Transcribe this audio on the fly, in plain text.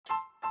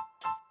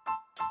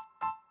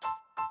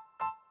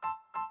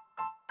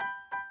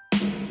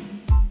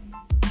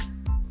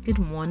Good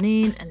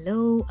morning.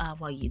 Hello. How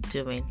are you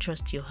doing?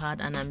 Trust you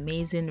had an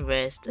amazing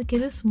rest. Okay,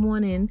 this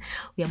morning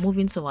we are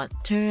moving to our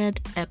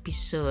third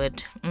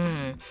episode.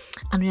 And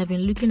we have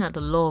been looking at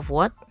the law of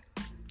what?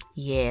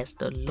 Yes,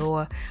 the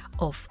law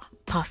of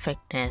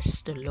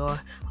perfectness. The law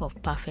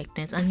of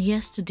perfectness. And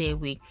yesterday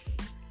we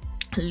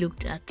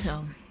looked at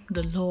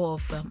the law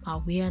of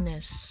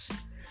awareness.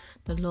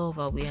 The law of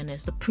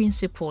awareness, the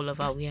principle of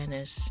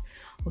awareness.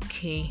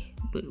 Okay,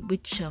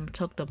 which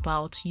talked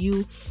about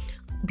you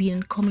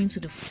being coming to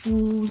the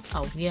full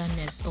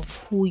awareness of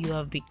who you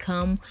have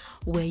become,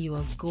 where you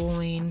are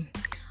going,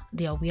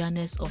 the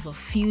awareness of the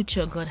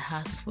future God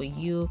has for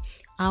you,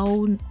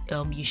 how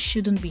you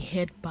shouldn't be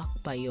held back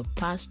by your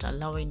past,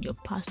 allowing your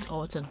past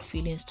thoughts and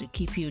feelings to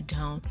keep you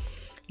down,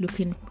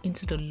 looking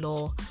into the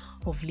law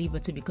of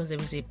liberty, because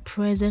there is a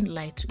present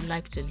life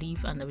to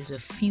live and there is a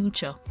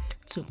future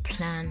to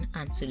plan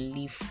and to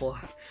live for.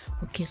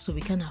 Okay, so we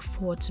can't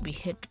afford to be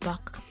held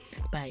back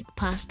by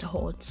past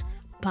thoughts,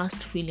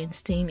 past feelings,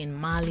 staying in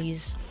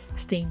malice,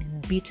 staying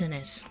in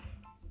bitterness.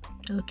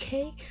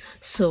 Okay,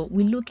 so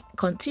we look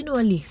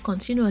continually,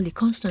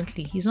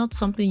 constantly. It's not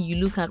something you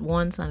look at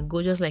once and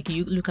go, just like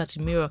you look at the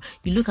mirror.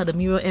 You look at the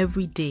mirror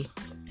every day.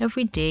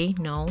 Every day,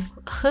 no.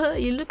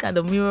 You look at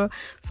the mirror.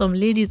 Some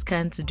ladies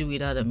can't do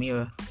without a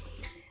mirror.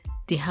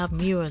 They have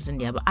mirrors in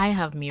there, but I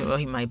have mirror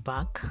in my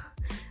back.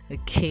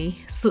 Okay,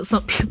 so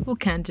some people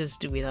can't just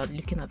do without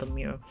looking at the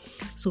mirror.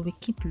 So we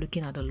keep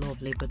looking at the law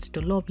of liberty.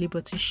 The law of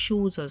liberty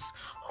shows us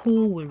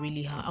who we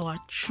really are, our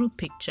true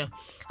picture,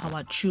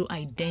 our true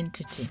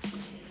identity.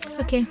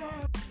 Okay,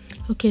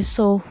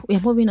 so we're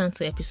moving on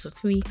to episode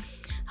 3.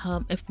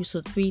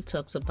 Episode 3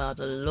 talks about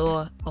the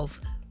law of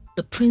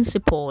the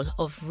principle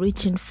of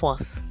reaching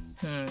forth.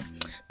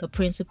 The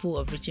principle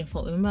of reaching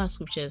forth. Remember our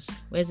scriptures.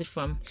 Where is it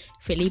from?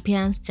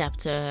 Philippians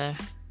chapter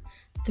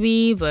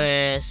 3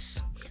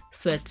 verse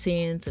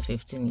 13 to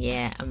 15.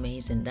 Yeah,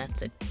 amazing.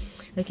 That's it.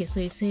 Okay,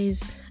 so it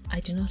says, I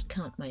do not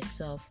count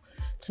myself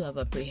to have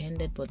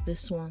apprehended, but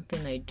this one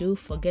thing I do,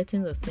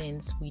 forgetting the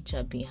things which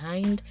are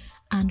behind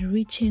and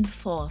reaching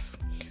forth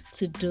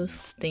to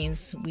those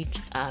things which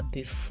are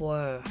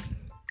before.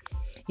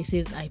 It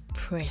says, I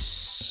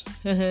press.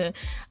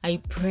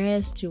 I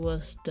press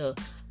towards the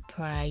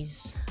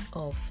prize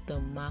of the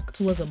mark,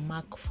 towards the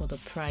mark for the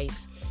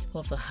prize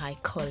of the high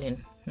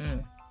calling.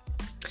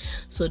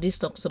 So this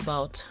talks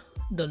about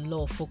the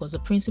law of focus. The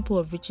principle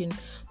of reaching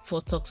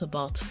forth talks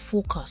about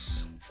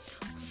focusing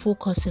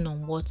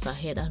on what's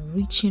ahead and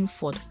reaching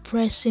forth,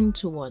 pressing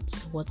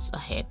towards what's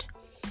ahead.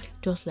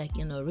 Just like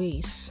in a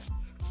race,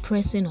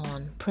 pressing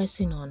on,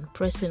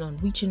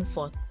 reaching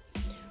forth,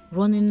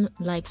 running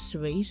life's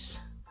race,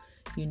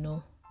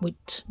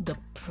 with the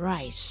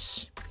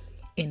prize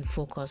in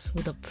focus,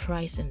 with the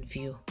prize in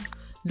view,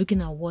 looking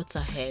at what's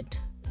ahead.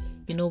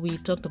 We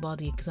talked about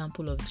the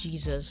example of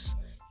Jesus.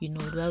 The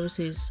Bible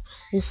says,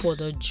 who for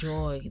the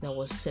joy that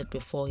was set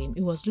before him.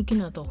 He was looking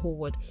at the whole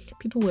world.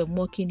 People were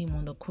mocking him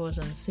on the cross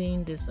and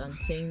saying this and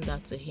saying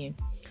that to him.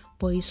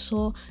 But he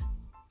saw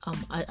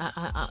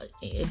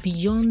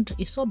beyond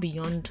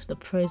the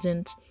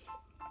present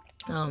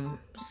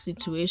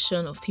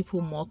situation of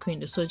people mocking,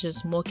 the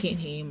soldiers mocking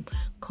him,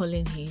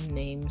 calling him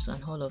names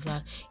and all of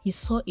that. He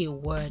saw a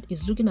word.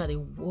 He's looking at a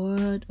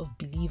word of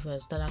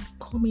believers that are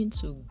coming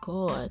to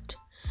God,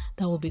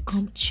 that will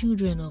become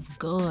children of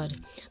God,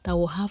 that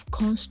will have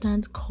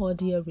constant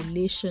cordial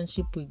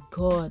relationship with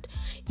God.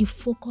 He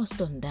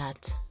focused on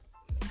that.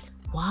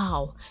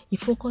 Wow. He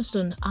focused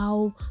on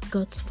how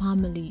God's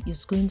family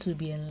is going to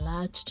be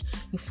enlarged.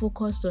 He's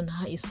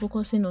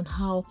focusing on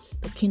how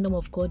the kingdom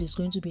of God is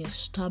going to be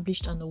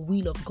established and the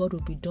will of God will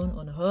be done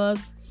on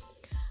earth.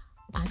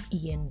 And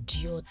he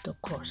endured the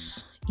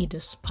cross. He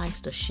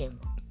despised the shame.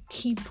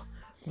 Keep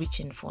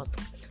reaching forth.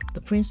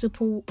 The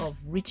principle of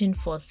reaching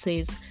forth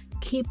says,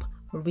 keep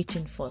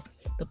reaching forth.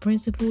 The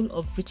principle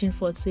of reaching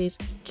forth says,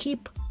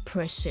 keep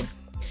pressing.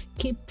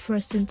 Keep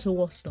pressing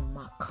towards the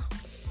mark.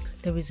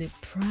 There is a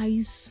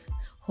prize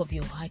of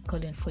your high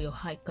calling, for your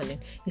high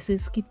calling. It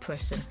says, keep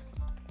pressing.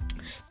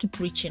 Keep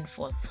reaching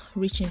forth.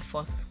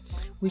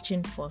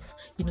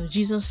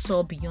 Jesus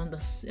saw beyond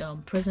the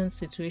present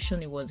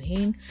situation he was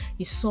in.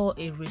 He saw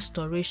a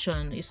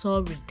restoration. He saw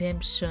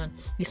redemption.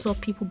 He saw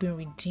people being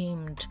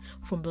redeemed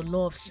from the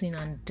law of sin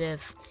and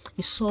death.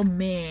 He saw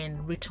men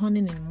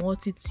returning in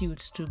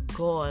multitudes to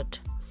God.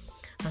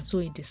 And so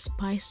he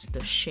despised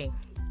the shame.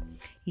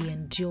 He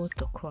endured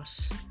the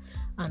cross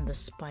and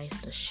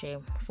despised the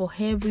shame. For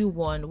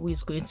everyone who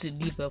is going to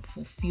live a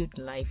fulfilled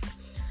life,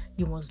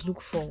 you must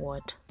look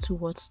forward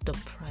towards the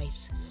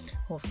prize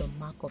of the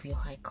mark of your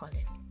high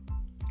calling.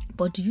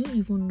 But do you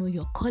even know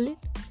your calling?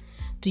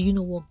 Do you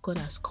know what God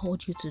has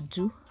called you to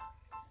do?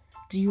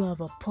 Do you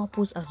have a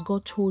purpose? As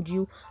God told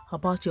you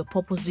about your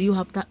purpose, do you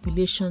have that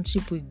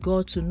relationship with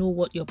God to know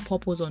what your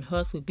purpose on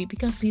earth will be?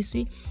 Because you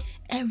see,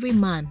 every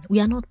man, we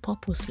are not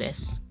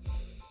purposeless.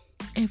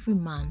 Every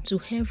man, to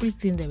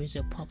everything there is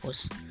a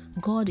purpose.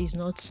 God is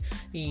not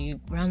a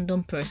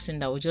random person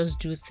that will just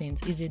do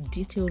things. He's a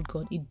detailed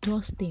God. He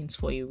does things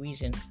for a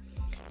reason.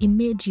 He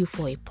made you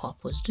for a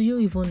purpose. Do you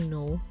even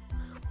know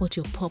what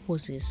your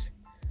purpose is?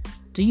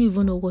 Do you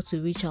even know what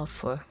to reach out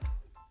for?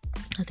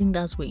 I think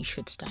that's where you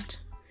should start.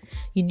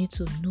 You need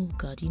to know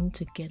God. You need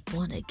to get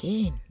born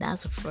again.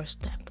 That's the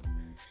first step.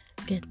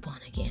 Get born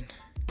again.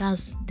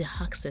 That's the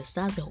access.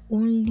 That's the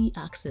only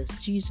access.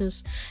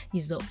 Jesus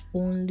is the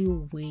only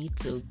way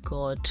to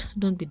God.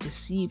 Don't be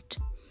deceived.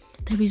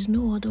 There is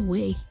no other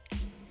way.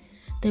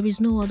 There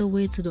is no other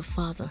way to the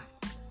Father.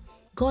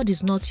 God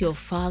is not your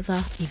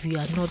Father if you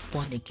are not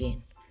born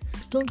again.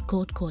 Don't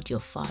God call your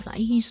Father.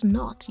 He is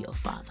not your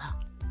Father.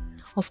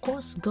 Of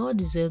course,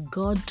 God is a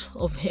God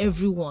of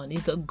everyone.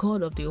 He's a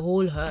God of the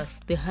whole earth.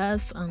 The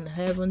earth and the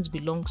heavens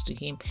belongs to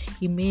Him.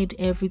 He made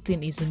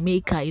everything. He's the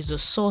maker. He's the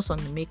source and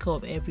the maker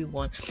of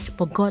everyone.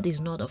 But God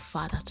is not a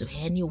father to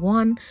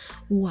anyone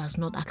who has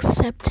not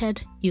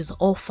accepted His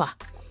offer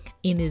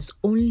in His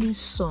only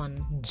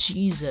Son,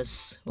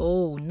 Jesus.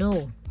 Oh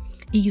no,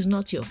 He is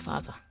not your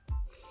Father.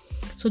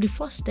 So the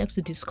first step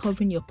to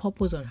discovering your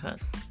purpose on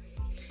earth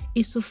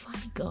is to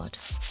find God.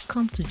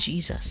 Come to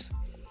Jesus.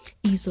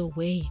 He's a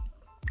way.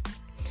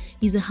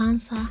 Is the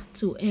answer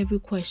to every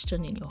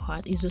question in your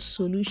heart, is a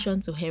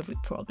solution to every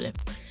problem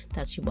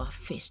that you are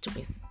faced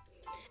with.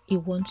 He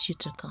wants you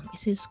to come. He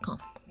says, come,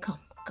 come,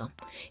 come.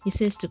 He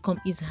says to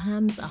come. His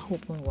arms are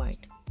open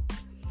wide.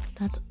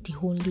 That's the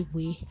only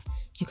way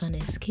you can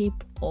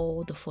escape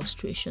all the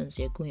frustrations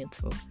you're going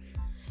through.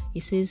 He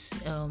says,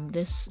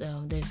 there's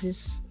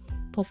this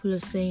popular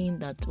saying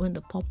that when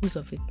the purpose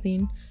of a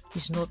thing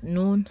is not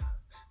known,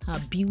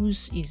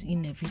 abuse is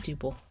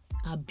inevitable.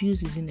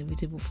 Abuse is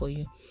inevitable for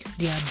you.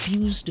 The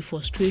abuse, the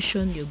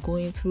frustration you're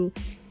going through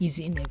is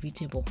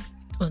inevitable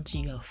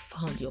until you have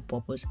found your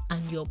purpose,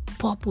 and your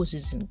purpose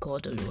is in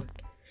God alone.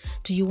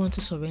 Do you want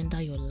to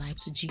surrender your life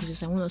to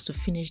Jesus? I want us to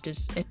finish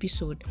this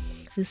episode,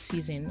 this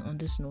season, on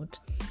this note.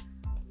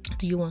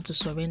 Do you want to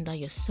surrender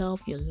yourself,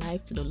 your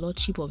life to the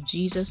Lordship of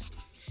Jesus?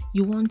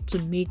 You want to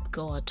make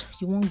God,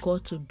 you want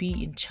God to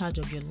be in charge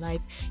of your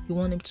life. You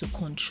want Him to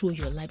control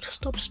your life.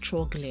 Stop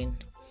struggling.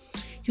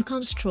 You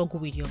can't struggle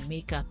with your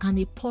maker. Can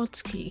a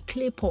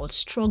clay pot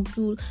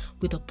struggle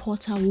with a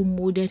potter who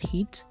molded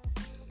it?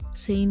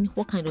 Saying,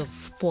 what kind of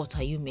pot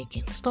are you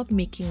making? Stop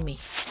making me.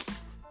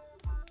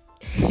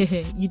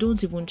 You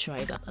don't even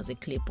try that as a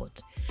clay pot,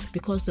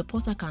 because the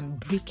potter can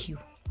break you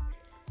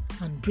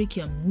and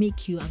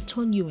make you and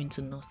turn you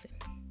into nothing.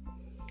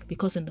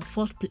 Because in the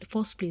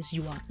first place,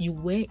 you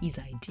were his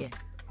idea.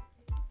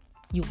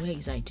 You were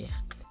his idea.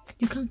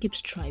 You can't keep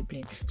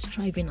striving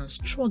and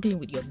struggling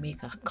with your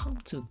maker. Come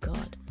to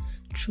God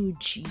through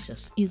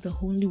Jesus. Is the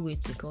only way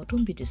to God.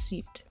 Don't be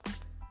deceived.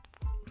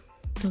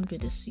 Don't be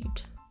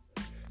deceived.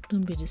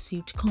 Don't be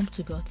deceived. Come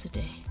to God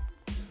today.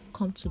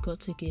 Come to God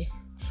today.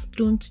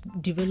 Don't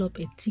develop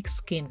a thick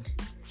skin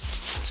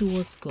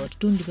towards God.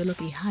 Don't develop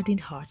a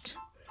hardened heart.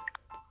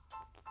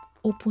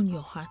 Open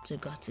your heart to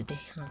God today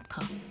and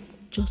come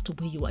just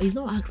the way you are. He's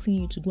not asking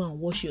you to go and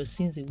wash your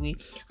sins away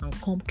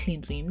and come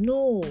clean to Him.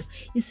 No,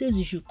 He says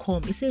you should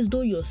come. He says,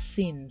 though your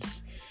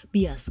sins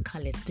be as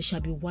scarlet, they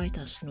shall be white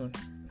as snow.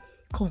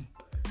 Come,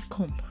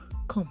 come,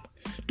 come.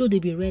 Though they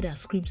be red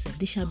as crimson,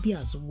 they shall be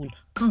as wool.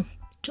 Come,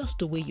 just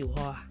the way you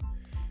are.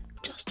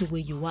 Just the way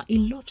you are. He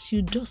loves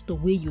you just the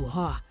way you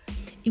are.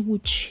 It will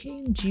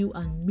change you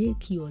and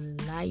make your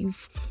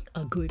life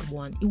a great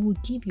one. It will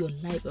give your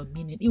life a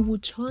meaning. It will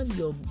turn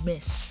your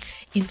mess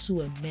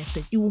into a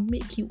message. It will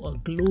make you a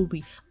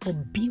glory, a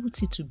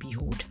beauty to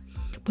behold.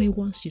 But He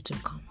wants you to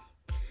come.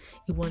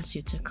 He wants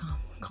you to come.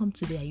 Come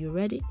today. Are you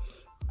ready?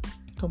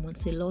 Come on,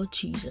 say, Lord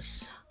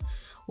Jesus,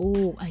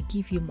 oh, I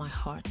give you my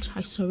heart.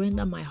 I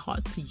surrender my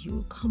heart to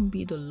you. Come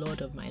be the Lord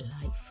of my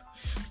life.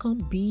 Come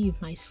be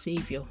my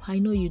Savior. I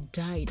know you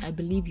died. I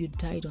believe you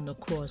died on the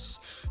cross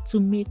to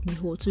make me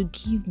whole, to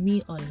give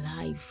me a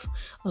life,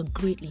 a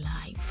great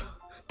life,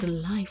 the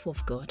life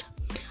of God.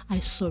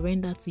 I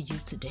surrender to you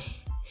today.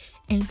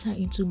 Enter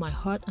into my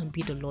heart and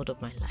be the Lord of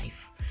my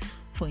life.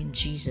 For in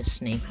Jesus'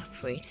 name I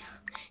pray.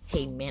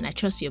 Amen. I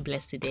trust you're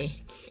blessed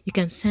today. You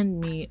can send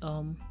me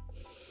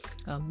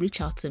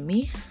reach out to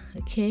me,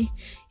 okay,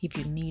 if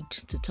you need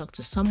to talk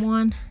to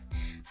someone.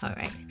 All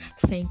right,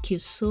 thank you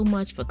so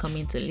much for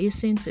coming to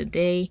listen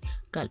today.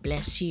 God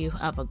bless you.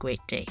 Have a great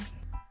day.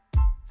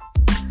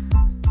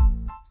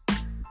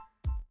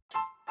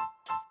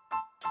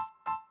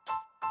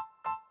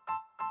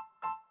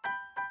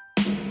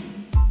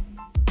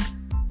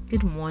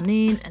 Good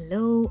morning.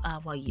 Hello.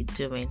 How are you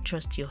doing?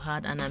 Trust you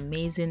had an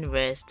amazing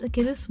rest.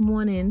 Okay, this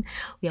morning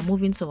we are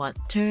moving to our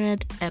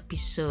third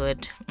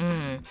episode.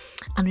 And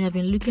we have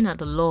been looking at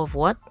the law of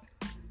what?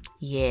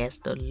 Yes,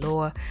 the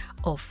law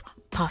of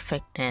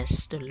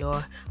perfectness. The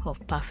law of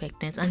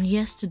perfectness. And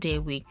yesterday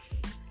we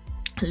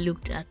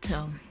looked at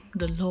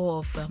the law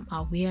of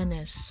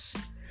awareness.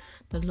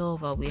 The law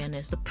of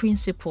awareness, the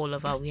principle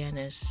of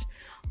awareness,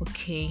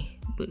 okay,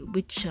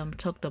 which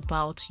talked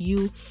about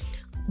you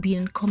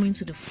coming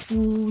to the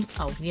full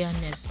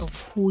awareness of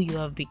who you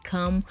have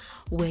become,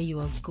 where you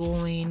are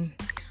going,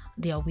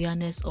 the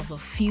awareness of a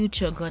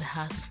future God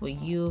has for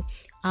you,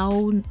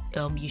 how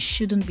you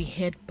shouldn't be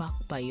held back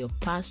by your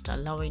past,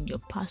 allowing your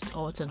past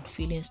thoughts and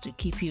feelings to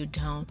keep you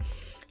down,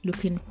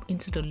 looking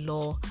into the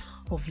law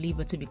of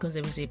liberty, because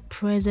there is a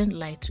present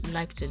life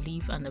to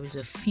live and there is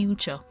a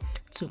future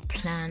to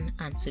plan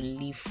and to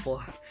live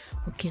for.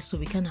 Okay, so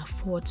we can't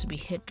afford to be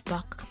held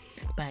back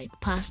by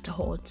past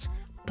thoughts,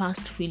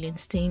 past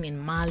feelings, staying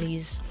in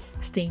malice,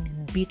 staying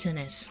in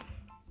bitterness.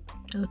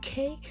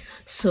 Okay,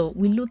 so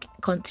we look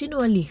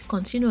continually,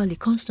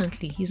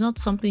 constantly. It's not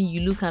something you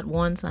look at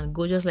once and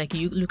go, just like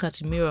you look at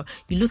the mirror.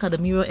 You look at the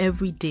mirror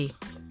every day.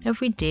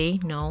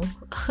 No.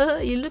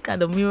 You look at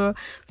the mirror.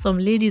 Some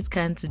ladies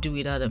can't do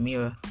without a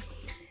mirror.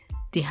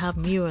 They have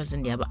mirrors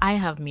in there, but I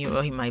have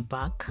mirror in my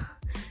back.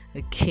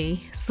 Okay,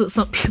 so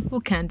some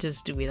people can't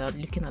just do without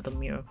looking at the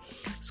mirror.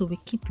 So we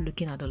keep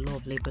looking at the law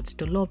of liberty.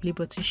 The law of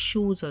liberty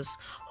shows us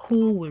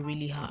who we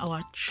really are,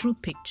 our true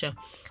picture,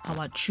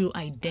 our true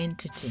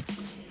identity.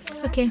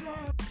 Okay,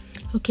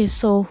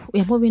 so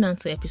we're moving on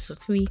to episode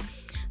 3.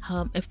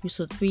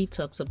 Episode 3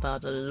 talks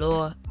about the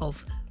law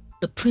of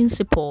the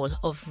principle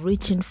of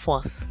reaching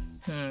forth.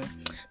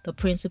 The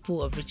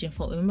principle of reaching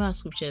forth. Remember our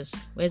scriptures.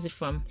 Where is it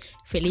from?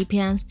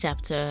 Philippians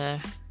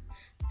chapter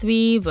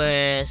 3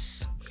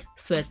 verse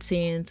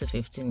 13 to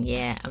 15.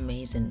 Yeah,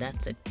 amazing.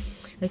 That's it.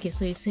 Okay,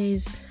 so it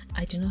says,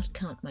 I do not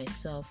count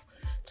myself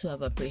to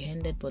have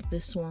apprehended, but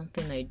this one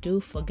thing I do,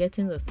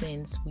 forgetting the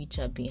things which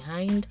are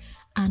behind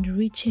and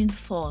reaching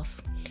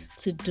forth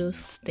to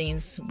those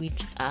things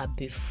which are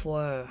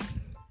before.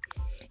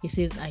 It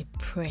says, I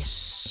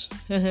press.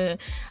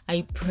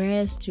 I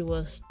press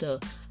towards the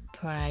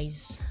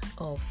prize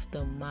of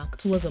the mark,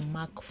 towards the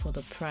mark for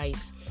the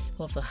prize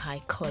of the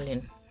high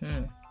calling.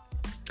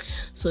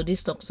 So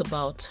this talks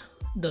about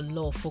the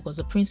law of focus.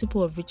 The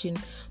principle of reaching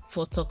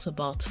forth talks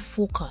about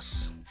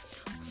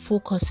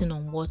focusing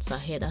on what's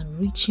ahead and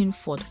reaching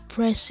forth,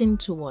 pressing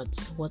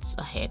towards what's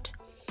ahead.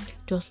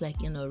 Just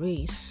like in a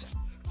race,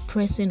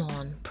 pressing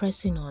on,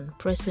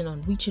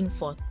 reaching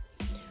forth,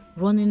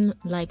 running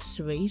life's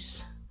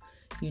race,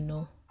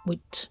 with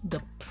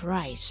the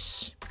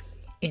prize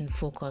in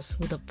focus,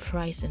 with the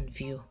prize in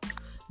view,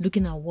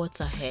 looking at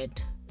what's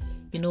ahead.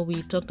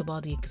 We talked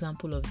about the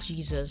example of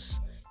Jesus.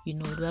 The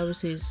Bible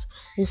says,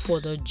 who for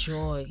the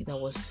joy that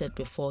was set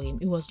before him.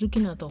 He was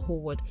looking at the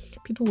whole world.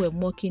 People were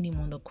mocking him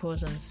on the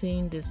cross and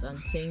saying this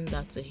and saying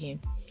that to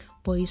him.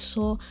 But he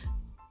saw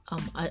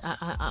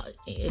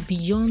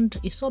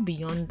beyond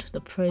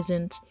the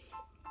present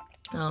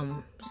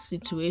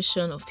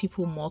situation of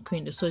people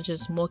mocking, the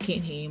soldiers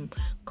mocking him,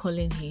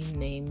 calling him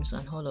names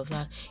and all of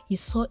that. He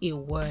saw a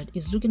word.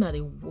 He's looking at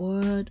a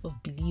word of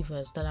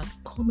believers that are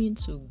coming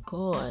to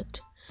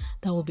God,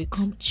 that will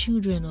become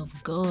children of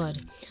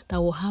God,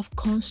 that will have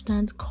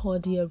constant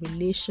cordial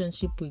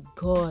relationship with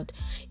God.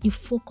 He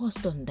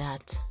focused on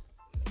that.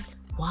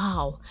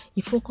 Wow.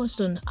 He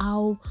focused on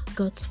how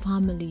God's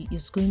family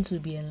is going to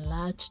be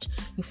enlarged.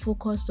 He's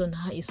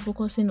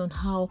focusing on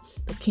how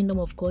the kingdom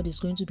of God is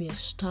going to be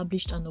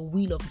established and the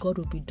will of God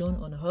will be done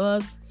on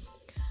earth.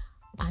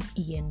 And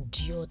he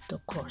endured the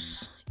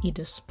cross. He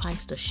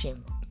despised the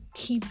shame.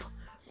 Keep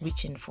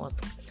reaching forth.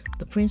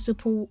 The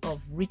principle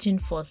of reaching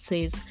forth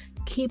says,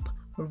 keep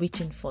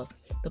reaching forth.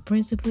 The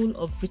principle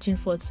of reaching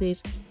forth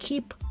says,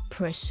 keep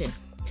pressing.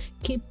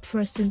 Keep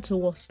pressing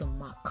towards the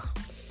mark.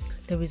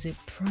 There is a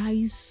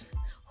prize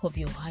of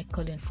your high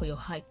calling, for your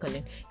high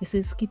calling. It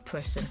says, keep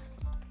pressing.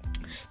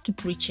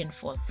 Keep reaching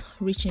forth.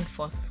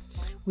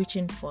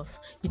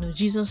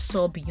 Jesus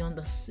saw beyond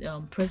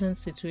the present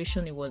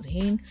situation he was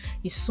in.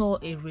 He saw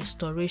a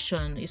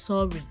restoration. He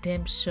saw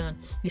redemption.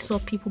 He saw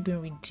people being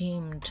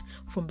redeemed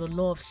from the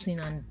law of sin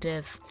and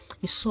death.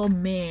 He saw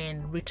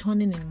men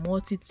returning in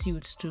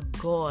multitudes to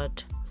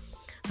God.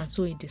 And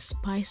so he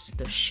despised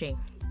the shame.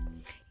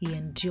 He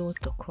endured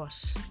the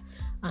cross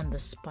and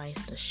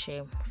despised the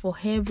shame. For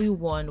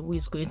everyone who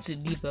is going to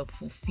live a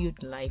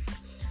fulfilled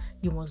life,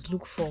 you must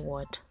look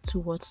forward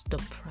towards the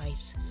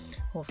prize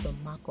of the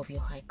mark of your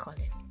high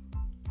calling.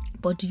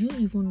 But do you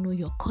even know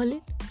your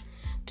calling?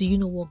 Do you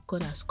know what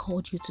God has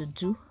called you to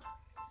do?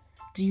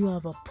 Do you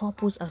have a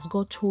purpose? As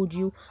God told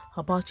you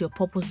about your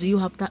purpose, do you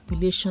have that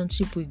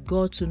relationship with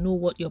God to know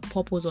what your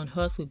purpose on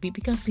earth will be?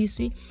 Because you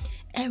see,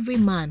 every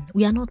man,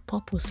 we are not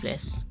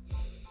purposeless.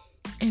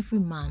 Every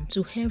man,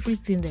 to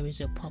everything there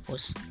is a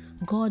purpose.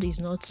 God is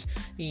not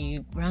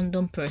a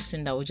random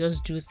person that will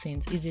just do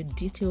things. He's a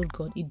detailed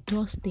God. He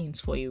does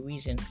things for a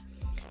reason.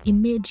 He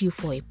made you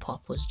for a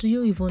purpose. Do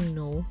you even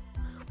know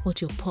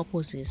what your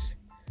purpose is?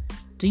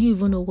 Do you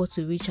even know what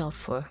to reach out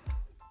for?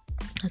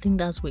 I think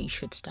that's where you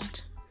should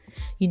start.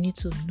 You need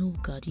to know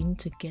God. You need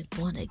to get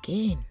born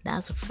again.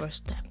 That's the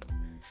first step.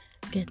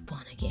 Get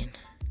born again.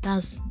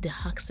 That's the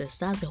access.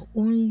 That's the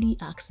only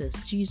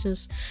access.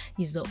 Jesus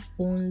is the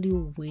only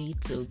way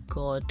to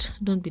God.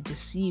 Don't be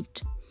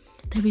deceived.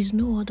 There is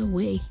no other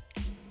way.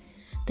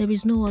 There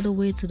is no other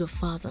way to the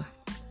Father.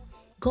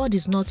 God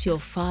is not your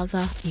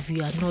Father if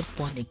you are not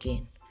born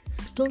again.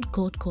 Don't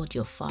call God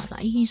your Father.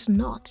 He is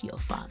not your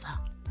Father.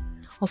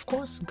 Of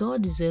course,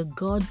 God is a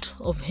God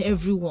of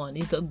everyone.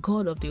 He's a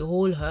God of the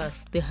whole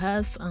earth. The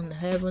earth and the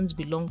heavens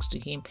belongs to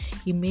him.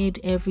 He made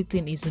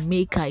everything. He's the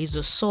maker. He's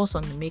the source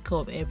and the maker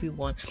of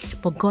everyone.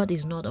 But God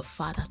is not a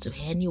father to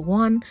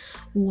anyone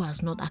who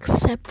has not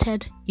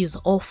accepted his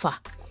offer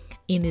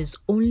in his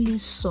only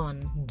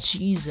son,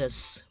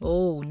 Jesus.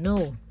 Oh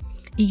no,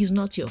 he is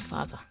not your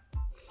father.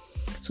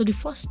 So the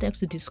first step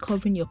to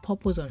discovering your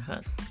purpose on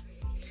earth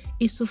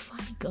is to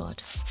find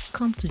God.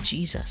 Come to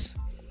Jesus.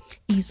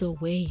 He's a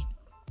way.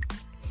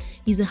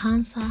 He's the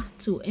answer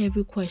to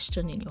every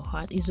question in your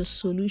heart. He's a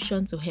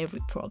solution to every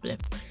problem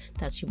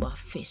that you are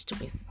faced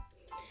with.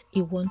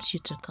 He wants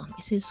you to come.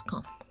 He says,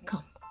 come,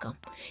 come, come.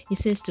 He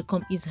says to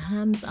come. His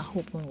arms are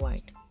open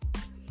wide.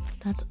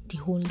 That's the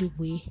only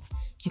way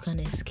you can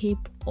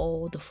escape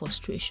all the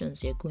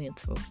frustrations you're going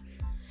through.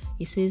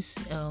 He says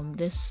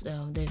there's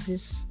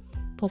this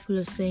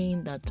popular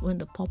saying that when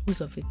the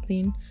purpose of a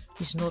thing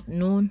is not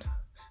known,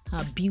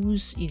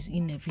 abuse is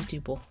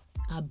inevitable.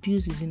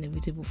 Abuse is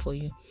inevitable for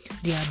you.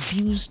 The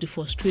abuse, the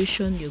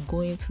frustration you're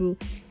going through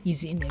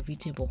is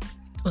inevitable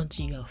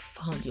until you have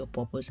found your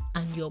purpose,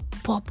 and your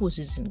purpose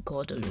is in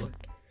God alone.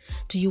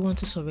 Do you want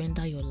to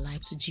surrender your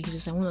life to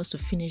Jesus? I want us to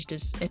finish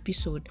this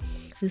episode,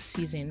 this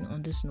season,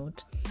 on this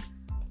note.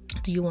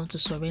 Do you want to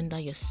surrender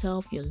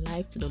yourself, your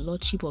life to the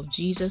Lordship of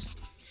Jesus?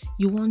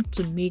 You want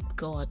to make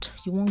God,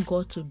 you want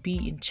God to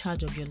be in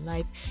charge of your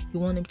life. You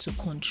want him to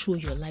control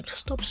your life.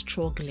 Stop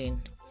struggling.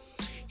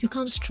 You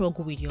can't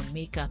struggle with your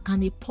maker.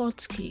 Can a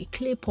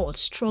clay pot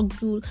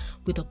struggle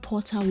with a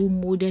potter who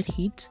molded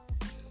it?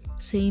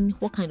 Saying,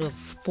 what kind of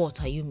pot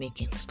are you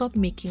making? Stop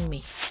making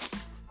me.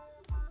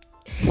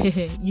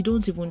 You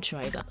don't even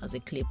try that as a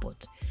clay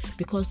pot,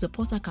 because the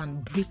potter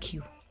can break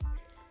you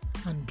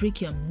and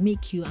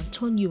make you and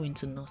turn you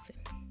into nothing.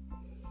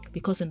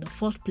 Because in the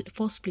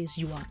first place,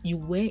 you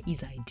were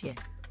his idea.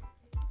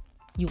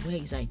 You were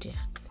his idea.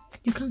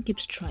 You can't keep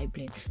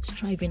striving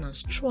and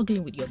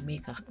struggling with your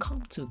maker.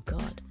 Come to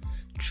God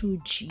through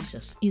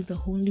Jesus. Is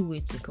the only way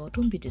to God.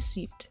 Don't be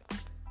deceived.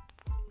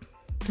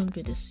 Don't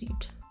be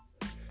deceived.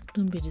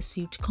 Don't be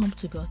deceived. Come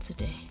to God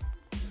today.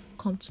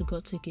 Come to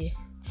God today.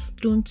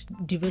 Don't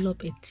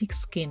develop a thick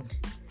skin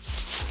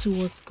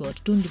towards God.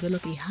 Don't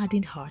develop a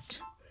hardened heart.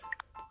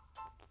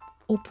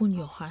 Open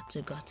your heart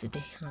to God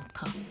today and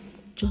come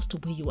just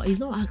the way you are. He's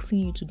not asking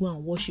you to go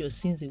and wash your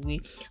sins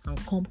away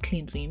and come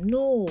clean to him.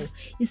 No,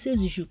 he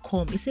says you should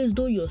come. He says,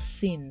 though your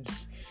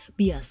sins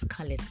be as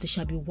scarlet, they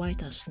shall be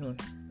white as snow.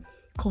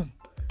 Come,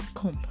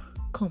 come,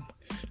 come.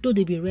 Though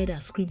they be red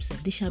as crimson,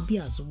 they shall be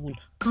as wool.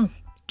 Come,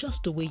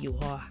 just the way you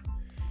are.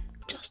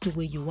 Just the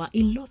way you are.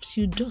 He loves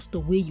you just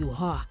the way you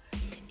are.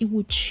 It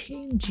will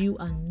change you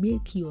and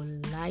make your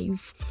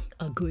life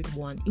a great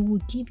one. It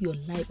will give your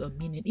life a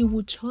meaning. It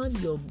will turn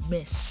your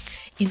mess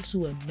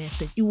into a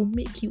message. It will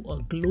make you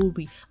a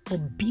glory, a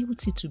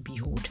beauty to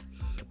behold.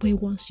 But he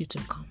wants you to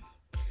come.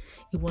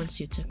 He wants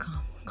you to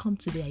come. Come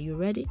today. Are you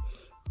ready?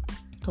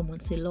 Come on,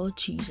 say, Lord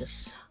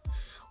Jesus,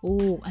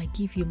 oh, I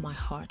give you my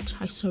heart.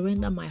 I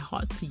surrender my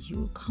heart to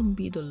you. Come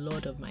be the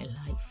Lord of my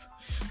life.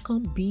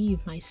 Come be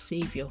my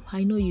Savior.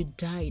 I know you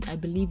died. I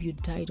believe you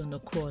died on the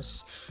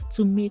cross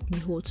to make me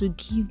whole, to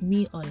give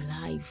me a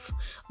life,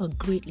 a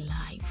great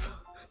life,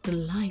 the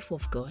life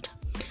of God.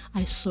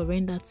 I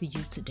surrender to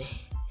you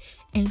today.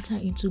 Enter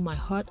into my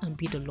heart and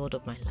be the Lord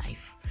of my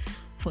life.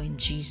 For in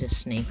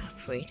Jesus' name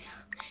I pray.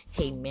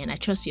 Amen. I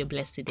trust you're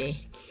blessed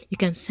today. You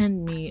can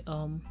send me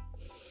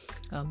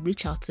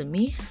reach out to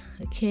me,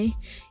 okay,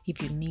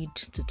 if you need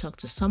to talk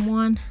to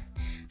someone.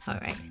 All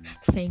right,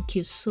 thank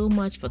you so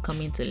much for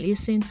coming to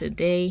listen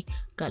today.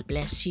 God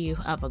bless you.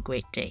 Have a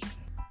great day.